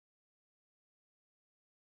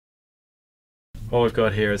What we've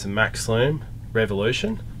got here is a Max-Lume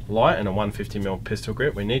Revolution light and a 150mm pistol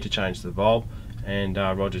grip. We need to change the bulb, and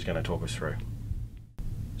Roger's going to talk us through.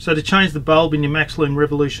 So to change the bulb in your Max-Lume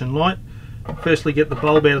Revolution light, firstly get the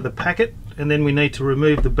bulb out of the packet, and then we need to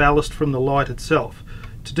remove the ballast from the light itself.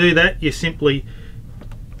 To do that, you simply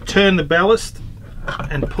turn the ballast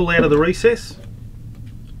and pull out of the recess,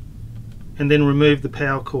 and then remove the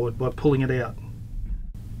power cord by pulling it out.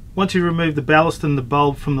 Once you remove the ballast and the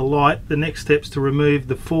bulb from the light, the next step is to remove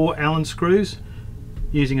the 4 Allen screws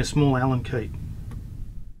using a small Allen key.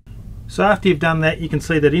 So after you've done that, you can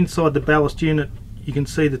see that inside the ballast unit you can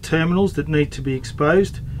see the terminals that need to be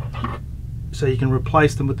exposed, so you can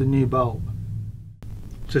replace them with the new bulb.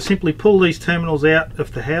 So simply pull these terminals out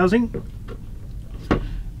of the housing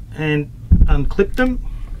and unclip them,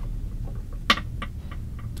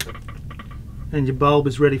 and your bulb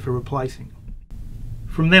is ready for replacing.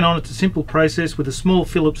 From then on, it's a simple process with a small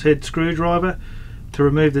Phillips head screwdriver to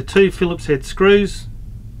remove the 2 Phillips head screws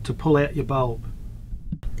to pull out your bulb.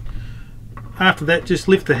 After that, just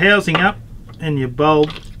lift the housing up and your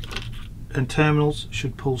bulb and terminals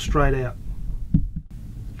should pull straight out.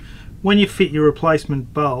 When you fit your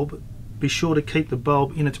replacement bulb, be sure to keep the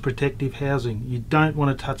bulb in its protective housing. You don't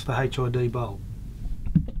want to touch the HID bulb.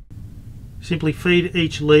 Simply feed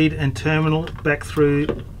each lead and terminal back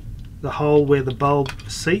through the hole where the bulb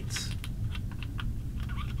seats.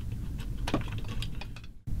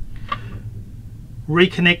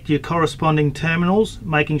 Reconnect your corresponding terminals,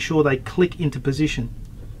 making sure they click into position.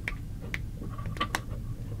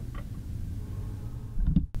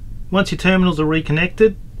 Once your terminals are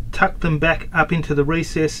reconnected, tuck them back up into the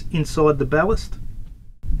recess inside the ballast.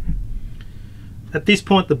 At this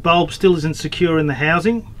point, the bulb still isn't secure in the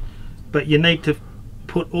housing, but you need to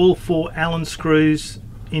put all 4 Allen screws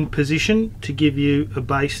in position to give you a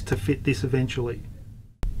base to fit this eventually.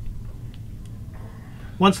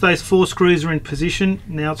 Once those 4 screws are in position,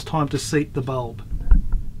 now it's time to seat the bulb.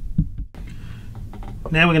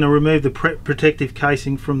 Now we're going to remove the protective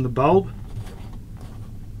casing from the bulb.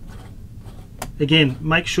 Again,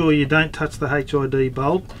 make sure you don't touch the HID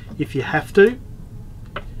bulb. If you have to,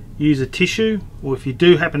 use a tissue, or if you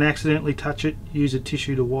do happen to accidentally touch it, use a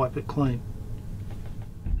tissue to wipe it clean.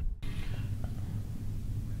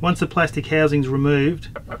 Once the plastic housing is removed,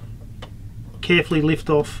 carefully lift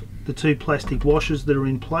off the 2 plastic washers that are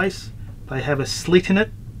in place. They have a slit in it,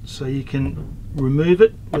 so you can remove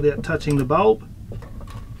it without touching the bulb.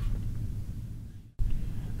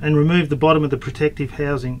 And remove the bottom of the protective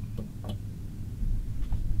housing.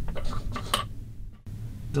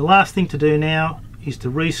 The last thing to do now is to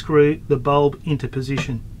rescrew the bulb into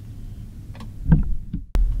position.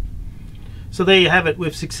 So there you have it,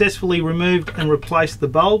 we've successfully removed and replaced the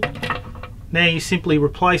bulb. Now you simply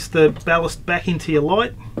replace the ballast back into your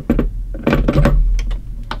light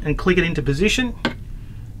and click it into position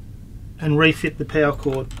and refit the power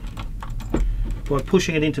cord by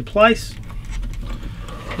pushing it into place,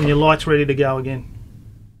 and your light's ready to go again.